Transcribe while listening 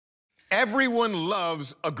Everyone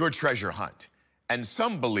loves a good treasure hunt, and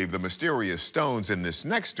some believe the mysterious stones in this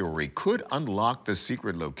next story could unlock the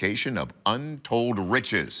secret location of untold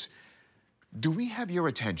riches. Do we have your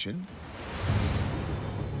attention?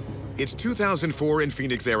 It's 2004 in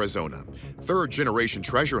Phoenix, Arizona. Third-generation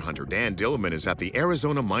treasure hunter Dan Dillman is at the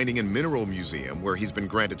Arizona Mining and Mineral Museum, where he's been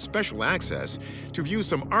granted special access to view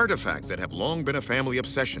some artifacts that have long been a family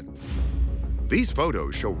obsession. These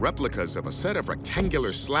photos show replicas of a set of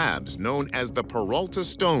rectangular slabs known as the Peralta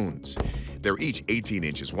stones. They're each 18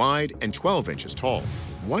 inches wide and 12 inches tall.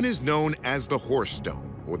 One is known as the horse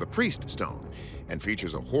stone, or the priest stone, and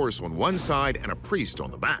features a horse on one side and a priest on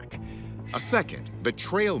the back. A second, the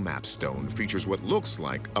trail map stone, features what looks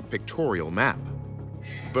like a pictorial map.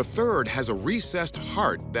 The third has a recessed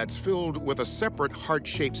heart that's filled with a separate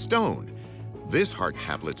heart-shaped stone. This heart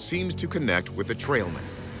tablet seems to connect with the trail map.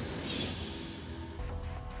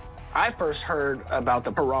 I first heard about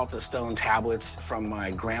the Peralta stone tablets from my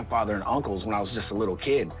grandfather and uncles when I was just a little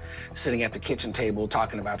kid, sitting at the kitchen table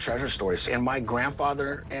talking about treasure stories. And my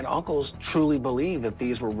grandfather and uncles truly believed that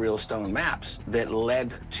these were real stone maps that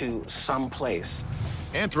led to some place.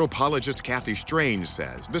 Anthropologist Kathy Strange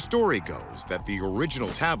says the story goes that the original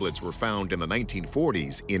tablets were found in the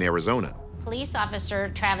 1940s in Arizona. Police officer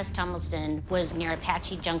Travis Tumbleston was near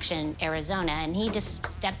Apache Junction, Arizona, and he just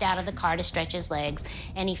stepped out of the car to stretch his legs,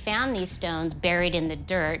 and he found these stones buried in the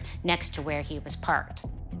dirt next to where he was parked.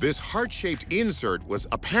 This heart-shaped insert was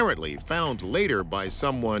apparently found later by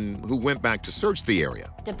someone who went back to search the area.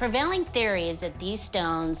 The prevailing theory is that these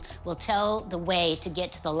stones will tell the way to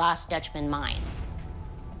get to the Lost Dutchman mine.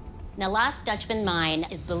 The Lost Dutchman mine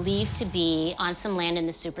is believed to be on some land in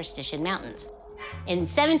the Superstition Mountains. In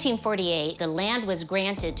 1748, the land was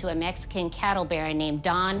granted to a Mexican cattle baron named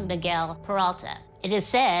Don Miguel Peralta. It is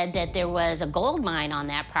said that there was a gold mine on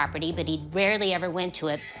that property, but he rarely ever went to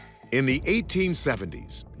it. In the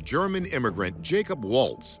 1870s, German immigrant Jacob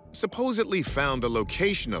Waltz supposedly found the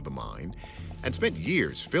location of the mine and spent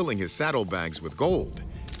years filling his saddlebags with gold.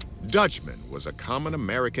 Dutchman was a common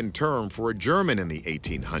American term for a German in the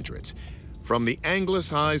 1800s, from the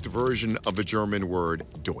anglicized version of the German word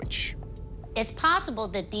Deutsch. It's possible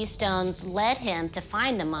that these stones led him to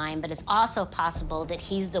find the mine, but it's also possible that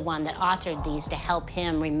he's the one that authored these to help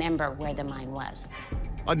him remember where the mine was.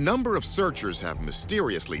 A number of searchers have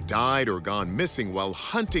mysteriously died or gone missing while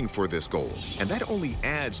hunting for this gold, and that only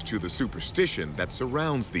adds to the superstition that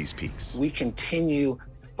surrounds these peaks. We continue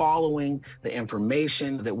following the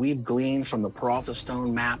information that we've gleaned from the Peralta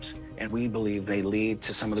stone maps, and we believe they lead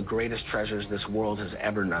to some of the greatest treasures this world has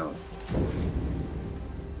ever known.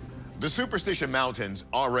 The Superstition Mountains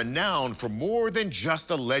are renowned for more than just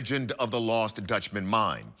the legend of the Lost Dutchman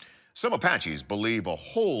mine. Some Apaches believe a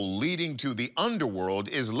hole leading to the underworld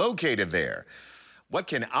is located there. What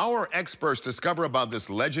can our experts discover about this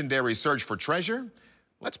legendary search for treasure?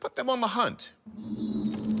 Let's put them on the hunt.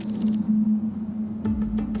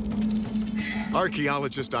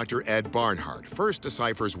 Archaeologist Dr. Ed Barnhart first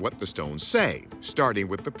deciphers what the stones say, starting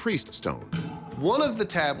with the priest stone. One of the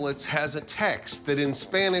tablets has a text that in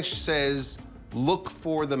Spanish says, "Look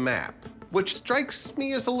for the map," which strikes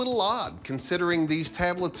me as a little odd, considering these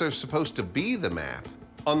tablets are supposed to be the map.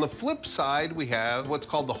 On the flip side, we have what's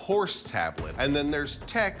called the horse tablet, and then there's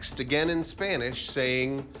text, again in Spanish,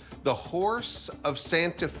 saying, "The horse of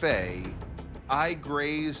Santa Fe, I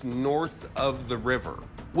graze north of the river,"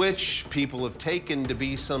 which people have taken to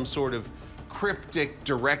be some sort of cryptic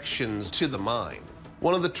directions to the mine.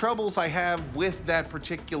 One of the troubles I have with that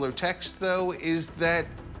particular text, though, is that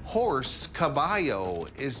horse, caballo,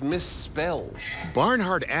 is misspelled.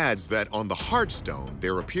 Barnhart adds that on the heart stone,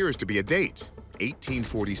 there appears to be a date,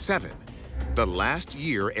 1847, the last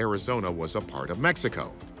year Arizona was a part of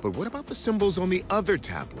Mexico. But what about the symbols on the other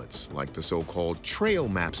tablets, like the so-called trail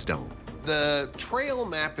map stone? The trail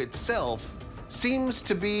map itself seems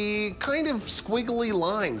to be kind of squiggly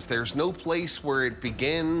lines. There's no place where it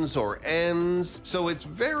begins or ends, so it's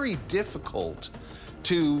very difficult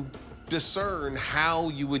to discern how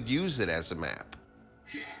you would use it as a map.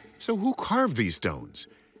 So who carved these stones?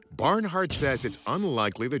 Barnhart says it's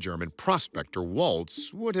unlikely the German prospector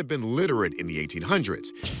Waltz would have been literate in the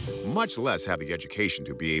 1800s, much less have the education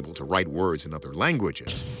to be able to write words in other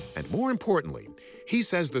languages. And more importantly, he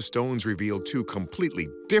says the stones reveal two completely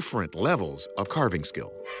different levels of carving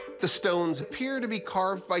skill. The stones appear to be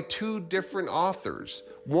carved by two different authors.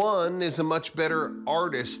 One is a much better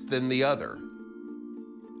artist than the other.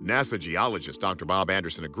 NASA geologist Dr. Bob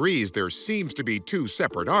Anderson agrees there seems to be two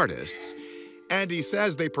separate artists, and he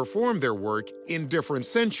says they performed their work in different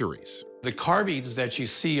centuries. The carvings that you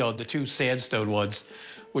see on the two sandstone ones,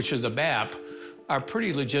 which is the map, are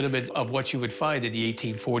pretty legitimate of what you would find in the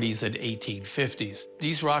 1840s and 1850s.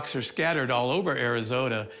 These rocks are scattered all over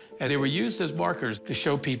Arizona, and they were used as markers to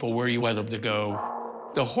show people where you want them to go.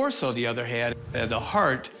 The horse, on the other hand, and the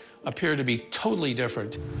heart appear to be totally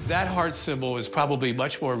different. That heart symbol is probably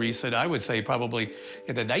much more recent. I would say probably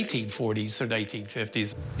in the 1940s or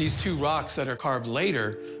 1950s. These two rocks that are carved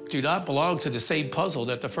later do not belong to the same puzzle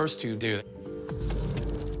that the first two do.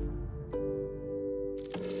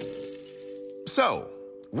 So,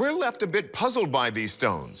 we're left a bit puzzled by these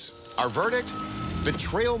stones. Our verdict? The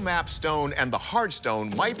trail map stone and the heart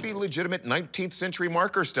stone might be legitimate 19th century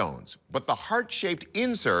marker stones, but the heart-shaped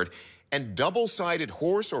insert and double-sided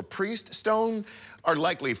horse or priest stone are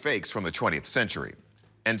likely fakes from the 20th century.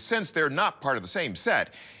 And since they're not part of the same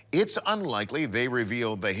set, it's unlikely they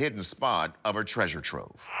reveal the hidden spot of a treasure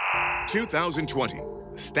trove. 2020,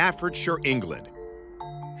 Staffordshire, England.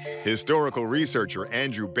 Historical researcher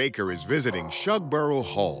Andrew Baker is visiting Shugborough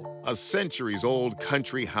Hall, a centuries-old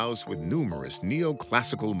country house with numerous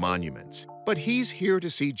neoclassical monuments. But he's here to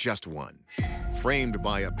see just one. Framed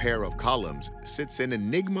by a pair of columns sits an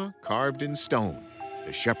enigma carved in stone,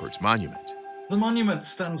 the Shepherd's Monument. The monument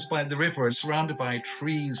stands by the river, surrounded by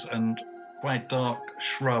trees and quite dark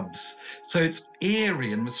shrubs, so it's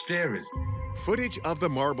eerie and mysterious. Footage of the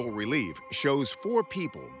marble relief shows 4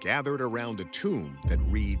 people gathered around a tomb that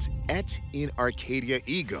reads, Et in Arcadia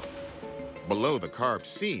Ego. Below the carved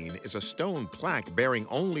scene is a stone plaque bearing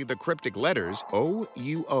only the cryptic letters OUOSVAVV,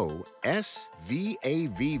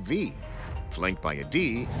 flanked by a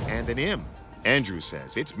D and an M. Andrew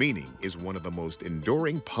says its meaning is one of the most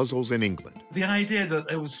enduring puzzles in England. The idea that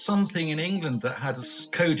there was something in England that had a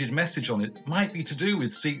coded message on it might be to do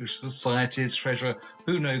with secret societies, treasure,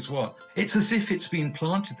 who knows what. It's as if it's been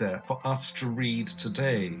planted there for us to read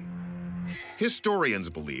today. Historians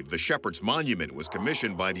believe the Shepherd's Monument was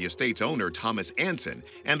commissioned by the estate's owner, Thomas Anson,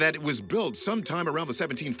 and that it was built sometime around the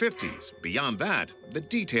 1750s. Beyond that, the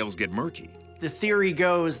details get murky. The theory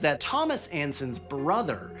goes that Thomas Anson's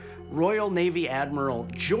brother, Royal Navy Admiral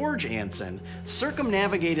George Anson,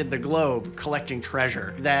 circumnavigated the globe collecting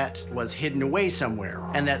treasure that was hidden away somewhere,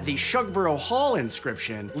 and that the Shugborough Hall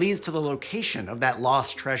inscription leads to the location of that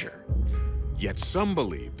lost treasure. Yet some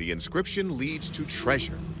believe the inscription leads to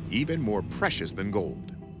treasure, even more precious than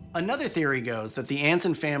gold. Another theory goes that the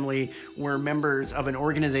Anson family were members of an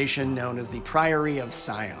organization known as the Priory of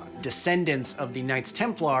Sion, descendants of the Knights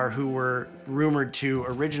Templar who were rumored to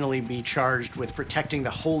originally be charged with protecting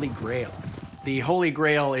the Holy Grail. The Holy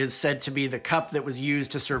Grail is said to be the cup that was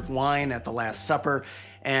used to serve wine at the Last Supper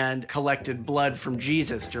and collected blood from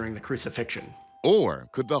Jesus during the crucifixion. Or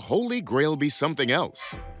could the Holy Grail be something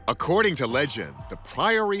else? According to legend, the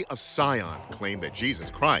Priory of Sion claimed that Jesus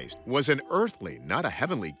Christ was an earthly, not a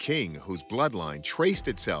heavenly king whose bloodline traced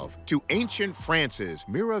itself to ancient France's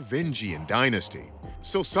Merovingian dynasty.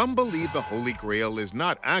 So some believe the Holy Grail is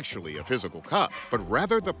not actually a physical cup, but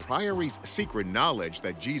rather the Priory's secret knowledge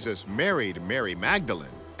that Jesus married Mary Magdalene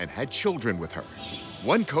and had children with her.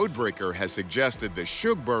 One codebreaker has suggested the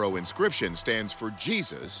Shugborough inscription stands for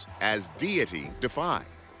Jesus as deity defy,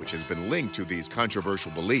 which has been linked to these controversial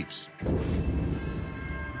beliefs.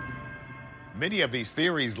 Many of these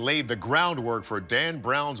theories laid the groundwork for Dan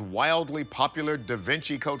Brown's wildly popular Da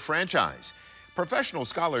Vinci Code franchise. Professional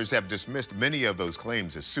scholars have dismissed many of those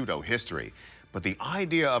claims as pseudo-history, but the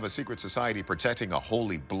idea of a secret society protecting a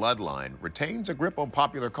holy bloodline retains a grip on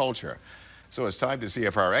popular culture. So it's time to see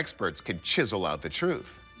if our experts can chisel out the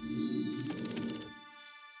truth.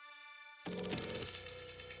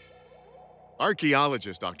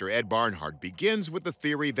 Archaeologist Dr. Ed Barnhart begins with the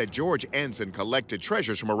theory that George Anson collected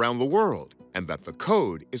treasures from around the world and that the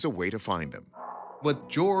code is a way to find them. What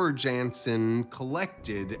George Anson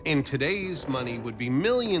collected in today's money would be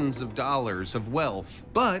millions of dollars of wealth.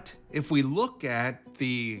 But if we look at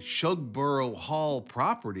the Shugborough Hall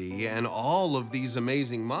property and all of these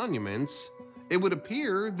amazing monuments, it would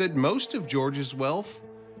appear that most of George's wealth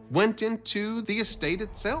went into the estate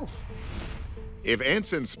itself. If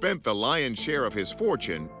Anson spent the lion's share of his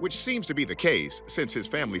fortune, which seems to be the case since his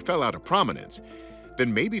family fell out of prominence,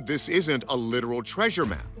 then maybe this isn't a literal treasure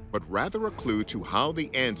map, but rather a clue to how the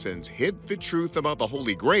Ansons hid the truth about the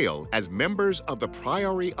Holy Grail as members of the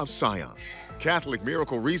Priory of Sion. Catholic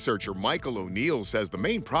miracle researcher Michael O'Neill says the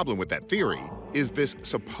main problem with that theory is this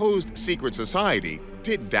supposed secret society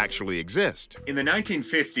didn't actually exist. In the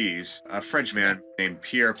 1950s, a Frenchman named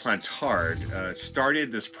Pierre Plantard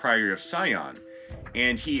started this Priory of Sion,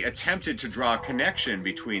 and he attempted to draw a connection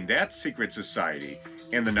between that secret society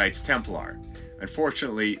and the Knights Templar.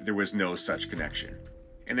 Unfortunately, there was no such connection.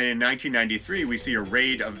 And then in 1993, we see a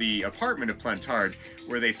raid of the apartment of Plantard,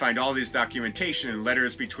 where they find all this documentation and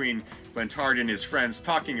letters between Plantard and his friends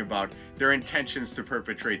talking about their intentions to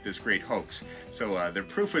perpetrate this great hoax. So the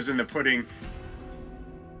proof was in the pudding.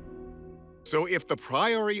 So if the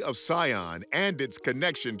Priory of Sion and its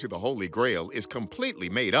connection to the Holy Grail is completely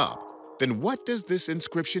made up, then what does this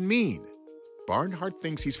inscription mean? Barnhart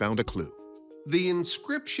thinks he's found a clue. The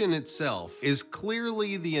inscription itself is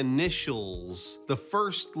clearly the initials, the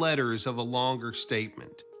first letters of a longer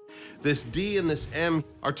statement. This D and this M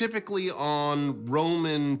are typically on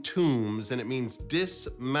Roman tombs, and it means dis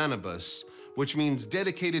manibus, which means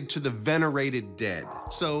dedicated to the venerated dead.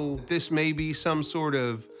 So this may be some sort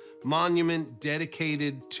of monument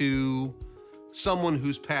dedicated to someone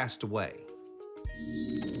who's passed away.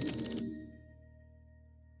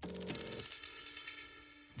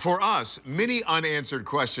 For us, many unanswered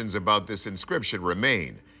questions about this inscription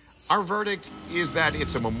remain. Our verdict is that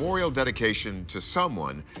it's a memorial dedication to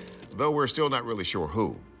someone, though we're still not really sure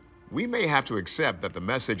who. We may have to accept that the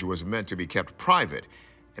message was meant to be kept private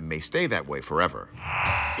and may stay that way forever.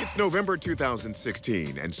 It's November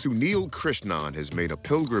 2016, and Sunil Krishnan has made a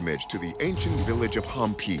pilgrimage to the ancient village of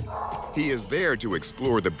Hampi. He is there to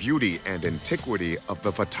explore the beauty and antiquity of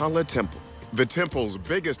the Vatala Temple. The temple's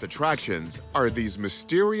biggest attractions are these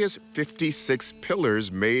mysterious 56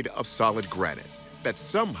 pillars made of solid granite that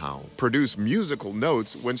somehow produce musical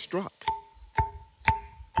notes when struck.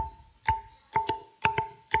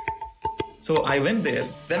 So I went there,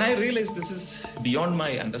 then I realized this is beyond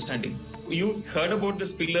my understanding. You've heard about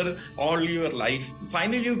this pillar all your life.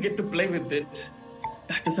 Finally, you get to play with it.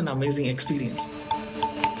 That is an amazing experience.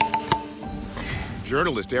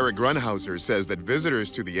 Journalist Eric Grunhauser says that visitors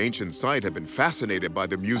to the ancient site have been fascinated by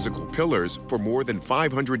the musical pillars for more than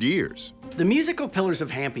 500 years. The musical pillars of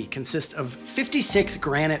Hampi consist of 56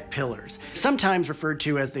 granite pillars, sometimes referred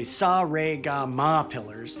to as the Sa-Re-Ga-Ma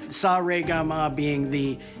pillars. Sa-Re-Ga-Ma being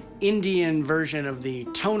the Indian version of the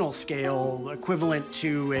tonal scale equivalent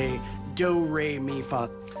to a do, re, mi, fa.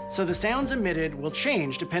 So the sounds emitted will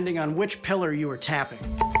change depending on which pillar you are tapping.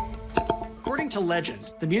 According to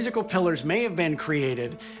legend, the musical pillars may have been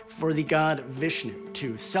created for the god Vishnu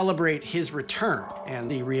to celebrate his return,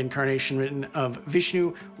 and the reincarnation of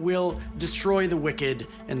Vishnu will destroy the wicked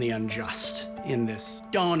and the unjust in this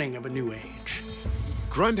dawning of a new age.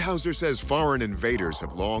 Grundhauser says foreign invaders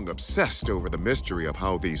have long obsessed over the mystery of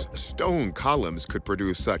how these stone columns could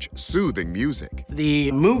produce such soothing music.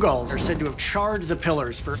 The Mughals are said to have charred the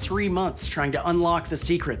pillars for 3 months trying to unlock the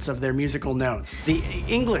secrets of their musical notes. The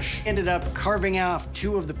English ended up carving off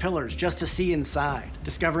 2 of the pillars just to see inside,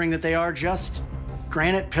 discovering that they are just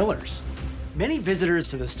granite pillars. Many visitors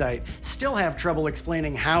to the site still have trouble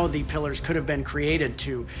explaining how the pillars could have been created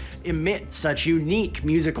to emit such unique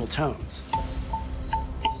musical tones.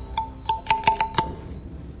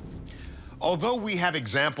 Although we have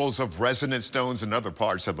examples of resonant stones in other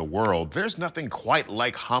parts of the world, there's nothing quite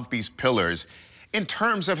like Hampi's pillars in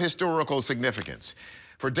terms of historical significance.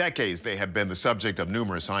 For decades, they have been the subject of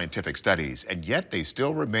numerous scientific studies, and yet they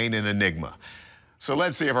still remain an enigma. So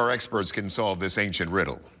let's see if our experts can solve this ancient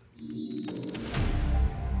riddle.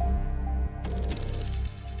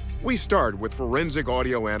 We start with forensic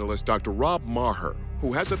audio analyst Dr. Rob Maher,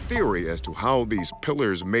 who has a theory as to how these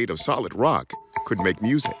pillars made of solid rock could make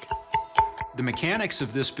music. The mechanics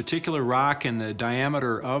of this particular rock and the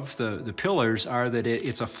diameter of the pillars are that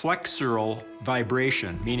it's a flexural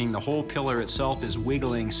vibration, meaning the whole pillar itself is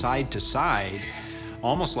wiggling side to side,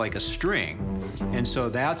 almost like a string. And so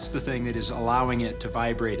that's the thing that is allowing it to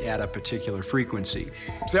vibrate at a particular frequency.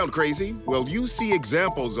 Sound crazy? Well, you see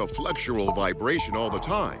examples of flexural vibration all the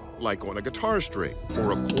time, like on a guitar string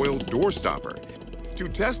or a coiled door stopper. To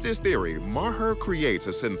test his theory, Maher creates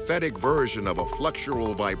a synthetic version of a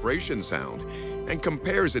flexural vibration sound and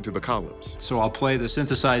compares it to the columns. So I'll play the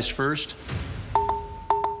synthesized first.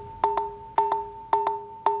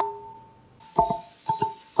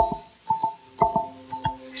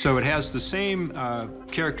 So it has the same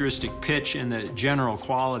characteristic pitch and the general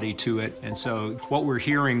quality to it. And so what we're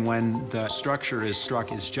hearing when the structure is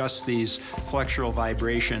struck is just these flexural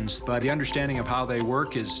vibrations, but the understanding of how they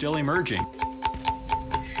work is still emerging.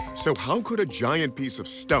 So how could a giant piece of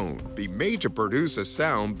stone be made to produce a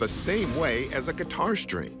sound the same way as a guitar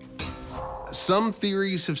string? Some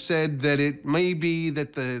theories have said that it may be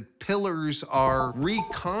that the pillars are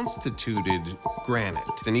reconstituted granite,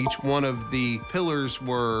 and each one of the pillars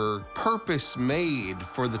were purpose-made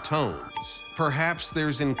for the tones. Perhaps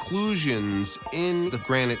there's inclusions in the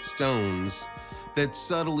granite stones that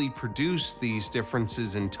subtly produce these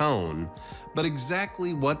differences in tone. But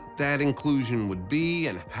exactly what that inclusion would be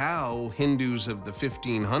and how Hindus of the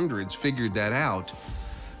 1500s figured that out,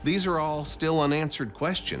 these are all still unanswered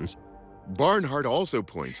questions. Barnhart also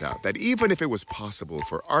points out that even if it was possible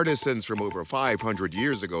for artisans from over 500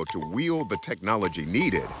 years ago to wield the technology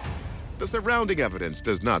needed, the surrounding evidence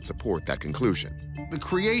does not support that conclusion. The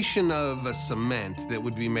creation of a cement that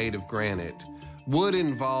would be made of granite would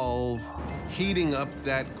involve heating up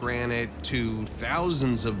that granite to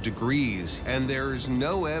thousands of degrees, and there's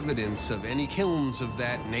no evidence of any kilns of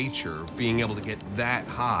that nature being able to get that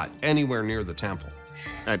hot anywhere near the temple.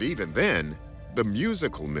 And even then, the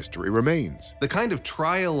musical mystery remains. The kind of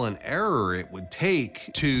trial and error it would take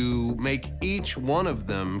to make each one of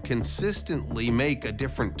them consistently make a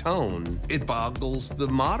different tone, it boggles the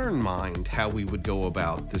modern mind how we would go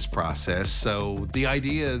about this process. So the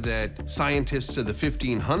idea that scientists of the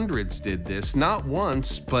 1500s did this not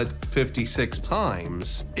once, but 56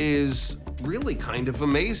 times is really kind of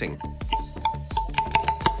amazing.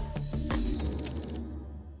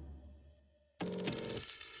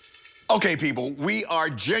 Okay, people, we are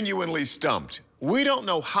genuinely stumped. We don't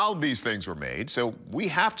know how these things were made, so we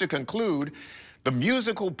have to conclude the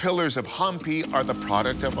musical pillars of Hampi are the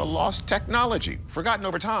product of a lost technology, forgotten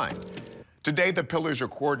over time. Today, the pillars are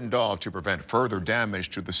cordoned off to prevent further damage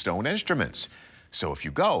to the stone instruments. So if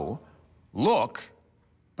you go, look,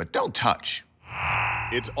 but don't touch.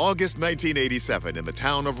 It's August 1987 in the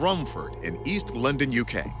town of Rumford in East London,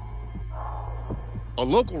 UK. A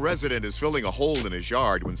local resident is filling a hole in his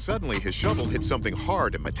yard when suddenly his shovel hits something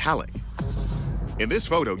hard and metallic. In this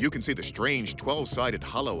photo, you can see the strange 12-sided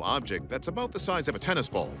hollow object that's about the size of a tennis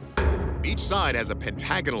ball. Each side has a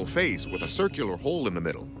pentagonal face with a circular hole in the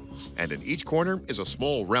middle, and in each corner is a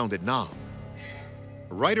small rounded knob.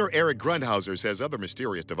 Writer Eric Grundhauser says other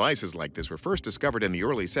mysterious devices like this were first discovered in the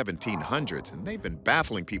early 1700s, and they've been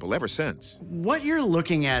baffling people ever since. What you're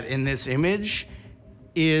looking at in this image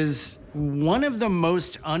is one of the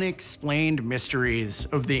most unexplained mysteries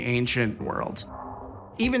of the ancient world.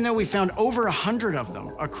 Even though we found over 100 of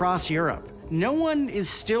them across Europe, no one is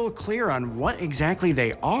still clear on what exactly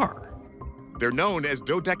they are. They're known as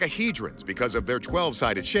dodecahedrons because of their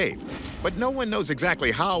 12-sided shape, but no one knows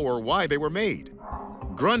exactly how or why they were made.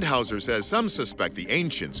 Grundhauser says some suspect the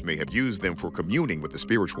ancients may have used them for communing with the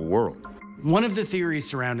spiritual world. One of the theories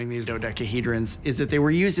surrounding these dodecahedrons is that they were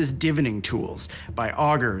used as divining tools by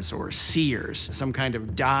augurs or seers, some kind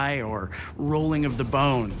of die or rolling of the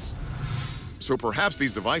bones. So perhaps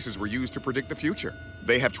these devices were used to predict the future.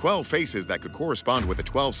 They have 12 faces that could correspond with the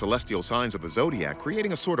 12 celestial signs of the zodiac,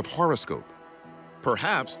 creating a sort of horoscope.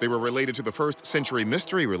 Perhaps they were related to the first-century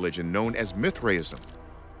mystery religion known as Mithraism.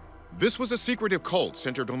 This was a secretive cult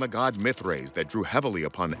centered on the god Mithras that drew heavily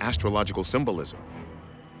upon astrological symbolism.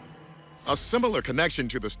 A similar connection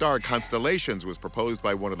to the star constellations was proposed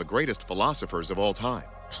by one of the greatest philosophers of all time.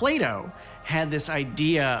 Plato had this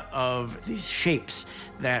idea of these shapes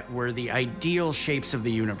that were the ideal shapes of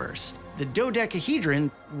the universe. The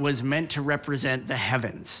dodecahedron was meant to represent the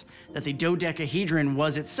heavens, that the dodecahedron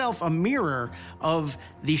was itself a mirror of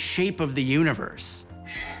the shape of the universe.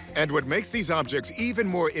 And what makes these objects even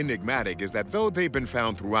more enigmatic is that though they've been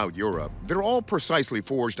found throughout Europe, they're all precisely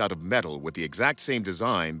forged out of metal with the exact same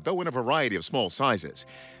design, though in a variety of small sizes.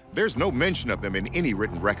 There's no mention of them in any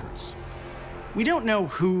written records. We don't know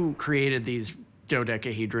who created these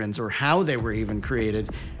dodecahedrons or how they were even created,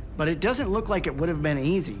 but it doesn't look like it would have been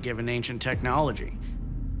easy given ancient technology.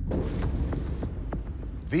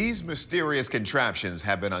 These mysterious contraptions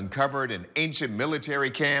have been uncovered in ancient military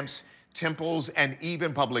camps, temples, and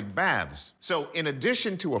even public baths. So in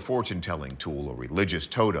addition to a fortune-telling tool or religious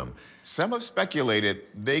totem, some have speculated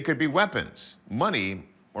they could be weapons, money,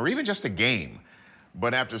 or even just a game.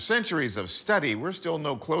 But after centuries of study, we're still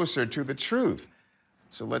no closer to the truth.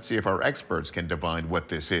 So let's see if our experts can divine what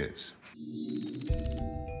this is.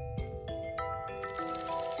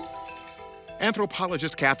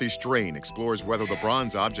 Anthropologist Kathy Strain explores whether the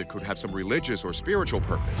bronze object could have some religious or spiritual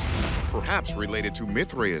purpose, perhaps related to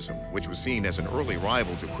Mithraism, which was seen as an early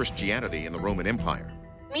rival to Christianity in the Roman Empire.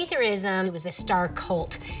 Mithraism was a star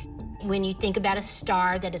cult. When you think about a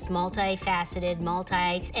star that is multifaceted,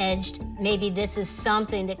 multi-edged, maybe this is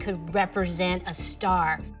something that could represent a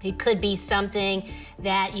star. It could be something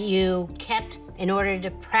that you kept in order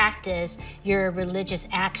to practice your religious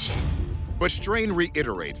action. But Strain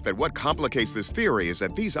reiterates that what complicates this theory is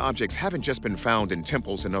that these objects haven't just been found in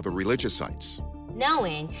temples and other religious sites.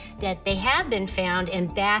 knowing that they have been found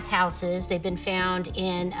in bathhouses, they've been found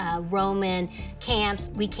in Roman camps.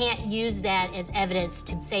 We can't use that as evidence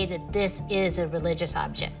to say that this is a religious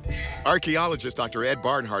object. Archaeologist Dr. Ed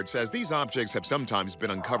Barnhart says these objects have sometimes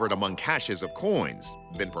been uncovered among caches of coins.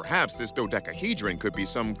 Then perhaps this dodecahedron could be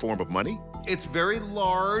some form of money? It's very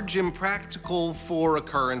large, impractical for a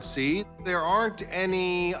currency. There aren't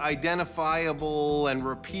any identifiable and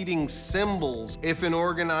repeating symbols. If an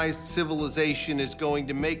organized civilization is going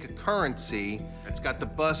to make a currency, it's got the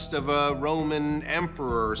bust of a Roman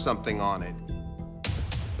emperor or something on it.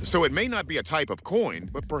 So it may not be a type of coin,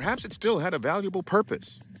 but perhaps it still had a valuable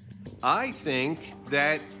purpose. I think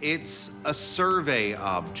that it's a survey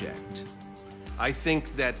object. I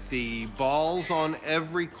think that the balls on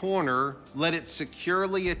every corner let it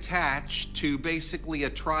securely attach to basically a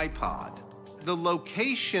tripod. The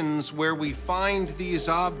locations where we find these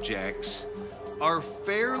objects are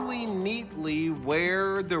fairly neatly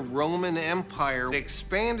where the Roman Empire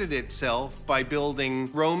expanded itself by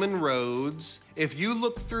building Roman roads. If you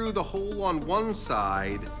look through the hole on one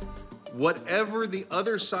side, whatever the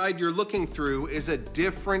other side you're looking through is a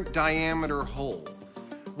different diameter hole,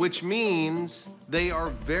 which means they are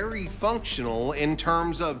very functional in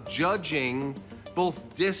terms of judging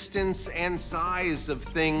both distance and size of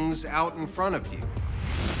things out in front of you.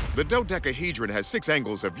 The dodecahedron has 6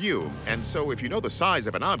 angles of view, and so if you know the size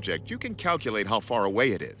of an object, you can calculate how far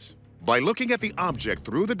away it is. By looking at the object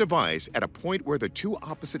through the device at a point where the 2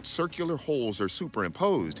 opposite circular holes are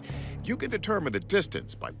superimposed, you can determine the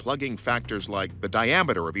distance by plugging factors like the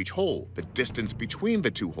diameter of each hole, the distance between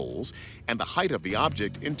the 2 holes, and the height of the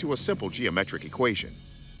object into a simple geometric equation.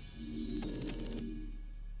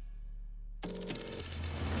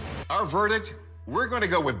 Our verdict? We're going to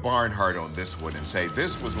go with Barnhart on this one and say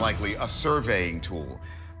this was likely a surveying tool.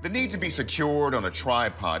 The need to be secured on a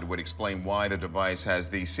tripod would explain why the device has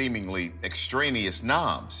these seemingly extraneous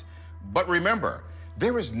knobs. But remember,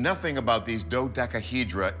 there is nothing about these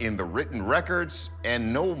dodecahedra in the written records,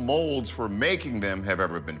 and no molds for making them have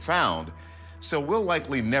ever been found, so we'll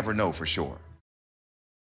likely never know for sure.